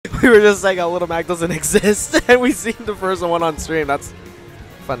We were just like, oh, Little Mac doesn't exist, and we seen the first one on stream. That's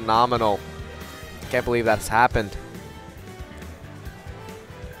phenomenal. Can't believe that's happened.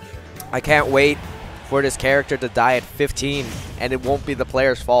 I can't wait for this character to die at 15, and it won't be the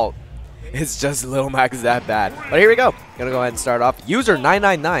player's fault. It's just Little Mac is that bad. But here we go. Gonna go ahead and start off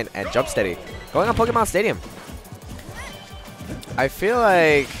User-999 and Jumpsteady. Going on Pokemon Stadium. I feel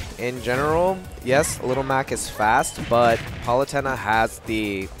like, in general, yes, Little Mac is fast, but Palutena has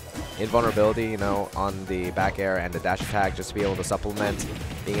the invulnerability, you know, on the back air and the dash attack just to be able to supplement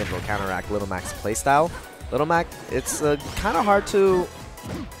being able to counteract Little Mac's playstyle. Little Mac, it's kind of hard to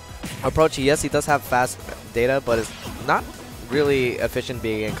approach. Yes, he does have fast data, but it's not really efficient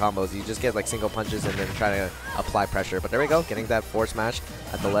being in combos. You just get like single punches and then try to apply pressure. But there we go, getting that forward smash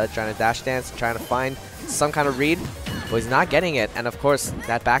at the ledge, trying to dash dance, trying to find some kind of read. But he's not getting it. And of course,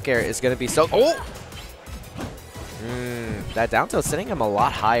 that back air is going to be so... Oh! That down tilt sitting him a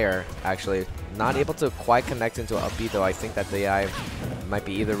lot higher, actually. Not able to quite connect into an up B, though. I think that the AI might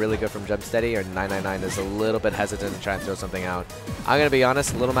be either really good from Jumpsteady or 999 is a little bit hesitant to try and throw something out. I'm going to be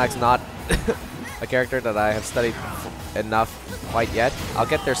honest, Little Mac's not a character that I have studied enough quite yet. I'll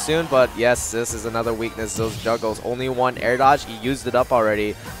get there soon, but yes, this is another weakness. Those juggles. Only one air dodge. He used it up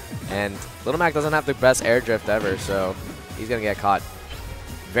already. And Little Mac doesn't have the best air drift ever, so he's going to get caught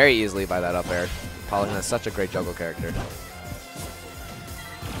very easily by that up air. Palutena is such a great juggle character.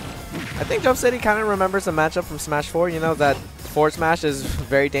 I think Jumpsteady kind of remembers a matchup from Smash 4. You know, that forward smash is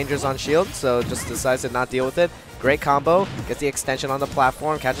very dangerous on shield, so just decides to not deal with it. Great combo, gets the extension on the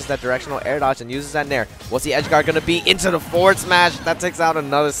platform, catches that directional air dodge, and uses that nair. What's the edge guard going to be? Into the forward smash. That takes out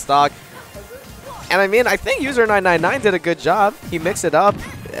another stock. And I mean, I think User-999 did a good job. He mixed it up.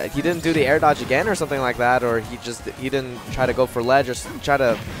 He didn't do the air dodge again or something like that, or he didn't try to go for ledge or try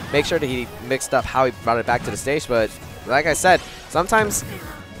to make sure that he mixed up how he brought it back to the stage. But like I said, sometimes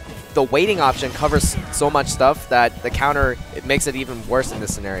the waiting option covers so much stuff that the counter, it makes it even worse in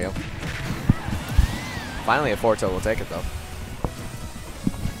this scenario. Finally, a forward tilt will take it, though.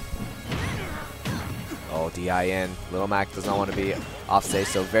 Oh, DI in. Little Mac does not want to be off stage,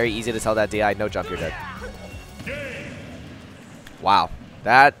 so very easy to tell that DI, no jump, you're dead. Wow.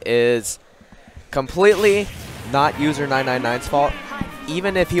 That is completely not User-999's fault.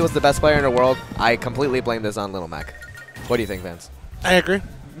 Even if he was the best player in the world, I completely blame this on Little Mac. What do you think, Vince? I agree.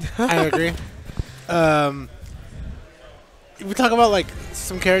 I agree. We talk about like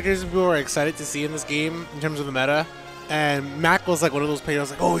some characters people were excited to see in this game in terms of the meta, and Mac was like one of those players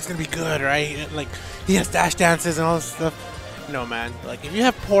like, oh, he's gonna be good, right? And, like he has dash dances and all this stuff. No, man. Like if you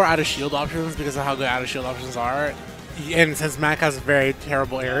have poor out of shield options because of how good out of shield options are, and since Mac has very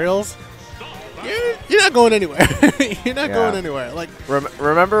terrible aerials, you're not going anywhere. You're not going anywhere. Like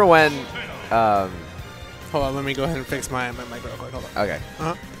remember when? Hold on, let me go ahead and fix my mic real quick. Hold on. Okay.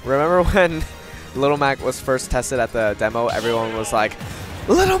 Remember when Little Mac was first tested at the demo? Everyone was like,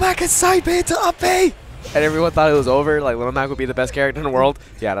 Little Mac is side B to up B! And everyone thought it was over, like Little Mac would be the best character in the world.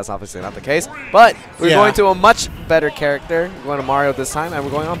 Yeah, that's obviously not the case. But we're going to a much better character. We're going to Mario this time, and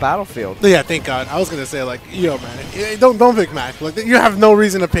we're going on Battlefield. Yeah, thank God. I was going to say, like, yo, man, don't pick Mac. Like, you have no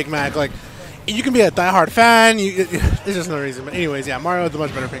reason to pick Mac. Like, you can be a diehard fan. There's just no reason. But anyways, yeah, Mario is a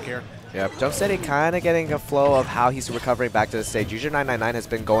much better pick here. Yeah, Jumpsteady kind of getting a flow of how he's recovering back to the stage. User-999 has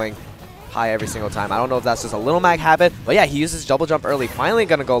been going high every single time. I don't know if that's just a Little Mac habit, but yeah, he uses double jump early. Finally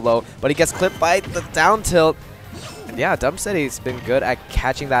going to go low, but he gets clipped by the down tilt. And yeah, Jumpsteady's been good at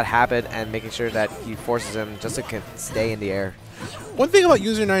catching that habit and making sure that he forces him just to stay in the air. One thing about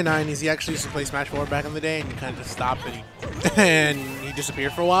User-999 is he actually used to play Smash 4 back in the day, and he kind of just stopped and he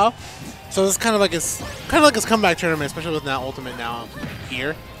disappeared for a while. So it's kind of like his comeback tournament, especially with now Ultimate now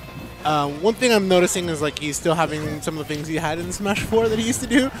here. One thing I'm noticing is like he's still having some of the things he had in Smash 4 that he used to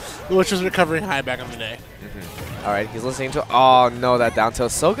do, which was recovering high back in the day. All right, he's listening to. Oh no, that down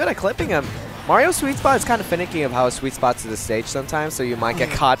tilt so good at clipping him. Mario's sweet spot is kind of finicky of how his sweet spot's to the stage sometimes, so you might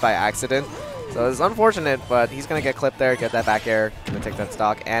get caught by accident. So it's unfortunate, but he's gonna get clipped there, get that back air, gonna take that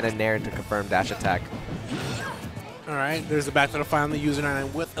stock, and a nair to confirm dash attack. All right, there's the back to the finally.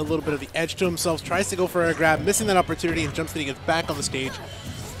 User-999 with a little bit of the edge to himself, tries to go for a grab, missing that opportunity, and Jumpsteady gets back on the stage.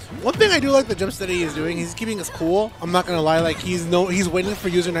 One thing I do like that Jumpsteady is doing, he's keeping us cool. I'm not gonna lie, like he's waiting for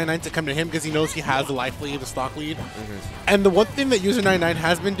User-999 to come to him because he knows he has the life lead, the stock lead. And the one thing that User-999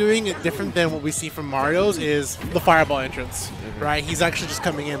 has been doing, different than what we see from Mario's, is the fireball entrance. Right? He's actually just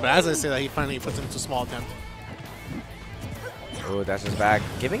coming in, but as I say that, he finally puts it into a small attempt. Oh, dash is back.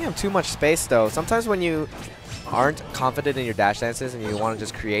 Giving him too much space though. Sometimes when you aren't confident in your dash dances and you want to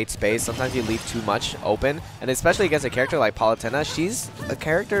just create space, sometimes you leave too much open, and especially against a character like Palutena, she's a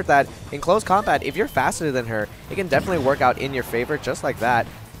character that in close combat, if you're faster than her, it can definitely work out in your favor just like that.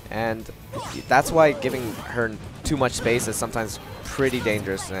 And that's why giving her too much space is sometimes pretty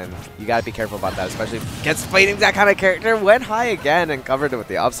dangerous, and you gotta be careful about that, especially against fighting that kind of character. Went high again and covered it with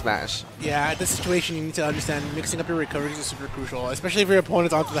the up smash. Yeah, at this situation, you need to understand mixing up your recoveries is super crucial, especially if your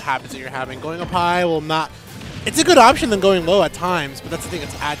opponent's onto the habits that you're having. Going up high will not... It's a good option than going low at times, but that's the thing,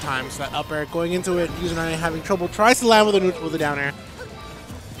 it's at times. That up air, going into it, User-999 having trouble, tries to land with a neutral with a down air.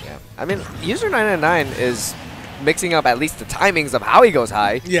 Yeah, I mean, User-999 is mixing up at least the timings of how he goes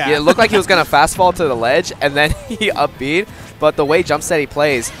high. Yeah. It looked like he was going to fast fall to the ledge, and then he upbeat. But the way Jumpsteady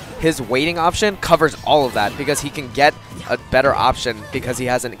plays, his waiting option covers all of that because he can get a better option because he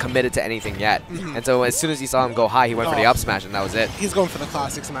hasn't committed to anything yet. And so as soon as he saw him go high, he went for the up smash, and that was it. He's going for the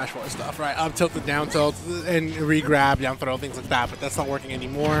classic Smash 4 stuff, right? Up tilt, the down tilt, and re-grab, down throw, things like that, but that's not working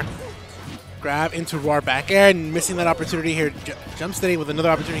anymore. Grab into roar back air, and missing that opportunity here. Jumpsteady with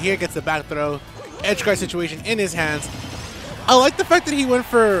another opportunity here, gets the back throw. Edge guard situation in his hands. I like the fact that he went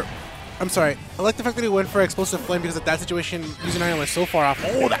for... I like the fact that he went for Explosive Flame because at that situation, User-999 was so far off.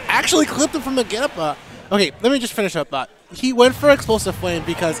 Oh, that actually clipped him from the get-up. Okay, let me just finish up that. He went for Explosive Flame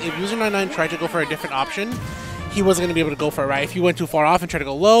because if User-999 tried to go for a different option, he wasn't going to be able to go for it, right? If he went too far off and tried to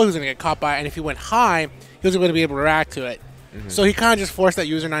go low, he was going to get caught by it. And if he went high, he wasn't going to be able to react to it. So he kind of just forced that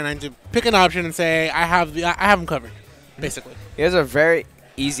User-999 to pick an option and say, I have him covered, basically. He has a very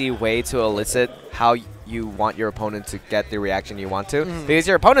easy way to elicit how you want your opponent to get the reaction you want to. Because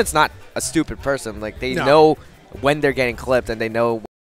your opponent's not a stupid person. Like, they know when they're getting clipped, and they know